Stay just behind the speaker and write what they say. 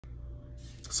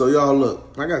So y'all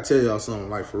look, I gotta tell y'all something,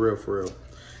 like for real, for real.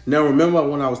 Now remember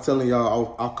when I was telling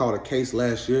y'all I caught a case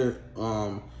last year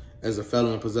as a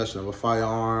felon in possession of a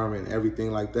firearm and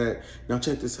everything like that. Now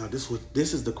check this out. This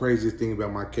is the craziest thing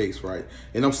about my case, right?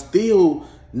 And I'm still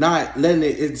not letting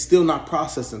it's still not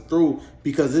processing through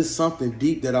because it's something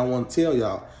deep that I want to tell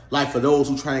y'all. Like for those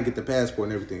who try and get the passport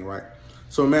and everything, right?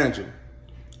 So imagine,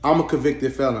 I'm a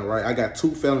convicted felon, right? I got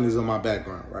 2 felonies on my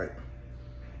background, right?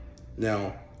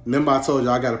 Now, remember I told you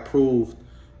I got approved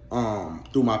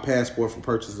through my passport for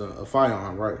purchasing a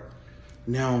firearm, right?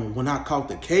 Now, when I caught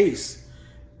the case,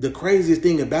 the craziest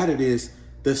thing about it is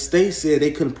the state said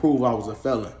they couldn't prove I was a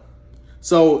felon.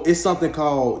 So it's something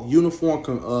called Uniform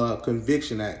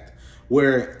Conviction Act,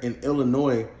 where in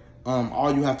Illinois,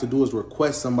 all you have to do is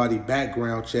request somebody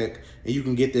background check and you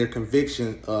can get their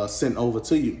conviction sent over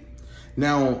to you.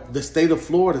 Now, the state of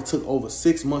Florida took over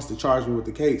 6 months to charge me with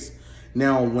the case.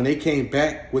 Now, when they came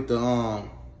back with the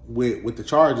with the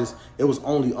charges, it was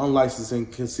only unlicensed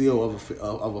and conceal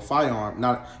of a firearm,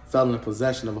 not felon in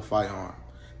possession of a firearm.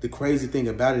 The crazy thing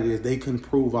about it is they couldn't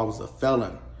prove I was a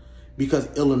felon because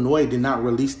Illinois did not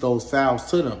release those files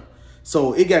to them.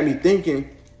 So it got me thinking,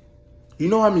 you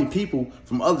know how many people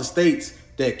from other states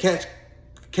that catch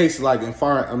cases like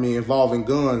involving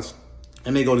guns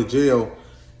and they go to jail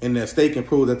and the state can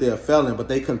prove that they're a felon, but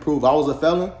they couldn't prove I was a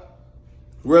felon?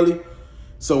 Really?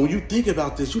 So when you think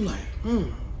about this, you're like,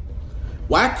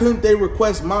 why couldn't they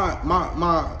request my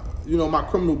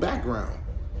criminal background?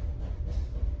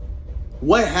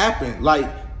 What happened?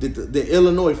 Like, did the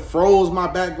Illinois froze my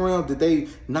background? Did they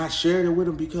not share it with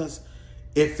them? Because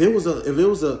if it was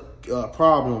a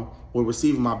problem with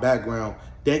receiving my background,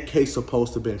 that case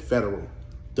supposed to have been federal.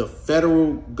 The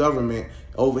federal government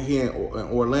over here in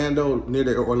Orlando, near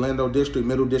the Orlando district,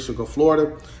 middle district of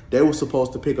Florida, they were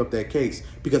supposed to pick up that case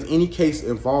because any case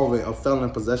involving a felon in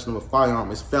possession of a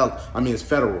firearm is it's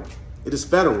federal. It is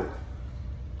federal.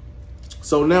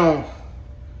 So now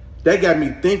that got me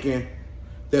thinking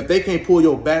that if they can't pull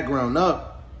your background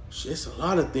up, it's a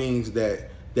lot of things that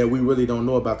we really don't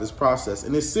know about this process,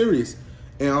 and it's serious.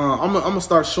 And I'm gonna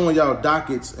start showing y'all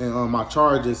dockets and my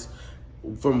charges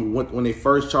from when they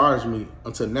first charged me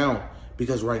until now,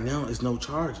 because right now it's no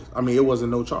charges. It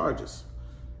wasn't no charges.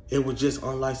 It was just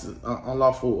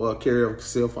unlawful carry of a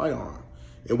concealed firearm.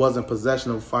 It wasn't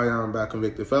possession of a firearm by a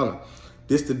convicted felon.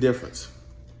 This the difference.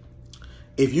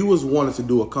 If you was wanted to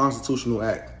do a constitutional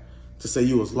act to say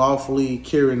you was lawfully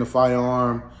carrying the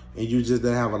firearm and you just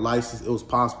didn't have a license, it was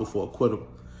possible for acquittal.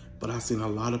 But I've seen a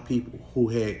lot of people who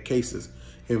had cases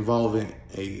involving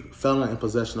a felon in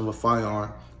possession of a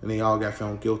firearm and they all got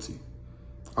found guilty.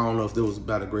 I don't know if it was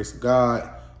by the grace of God.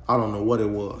 I don't know what it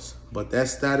was, but that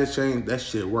status change, that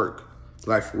shit work.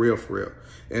 Like for real, for real.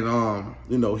 And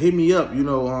hit me up,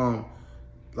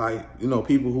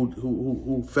 people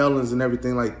who felons and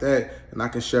everything like that, and I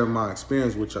can share my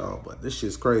experience with y'all. But this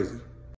shit's crazy.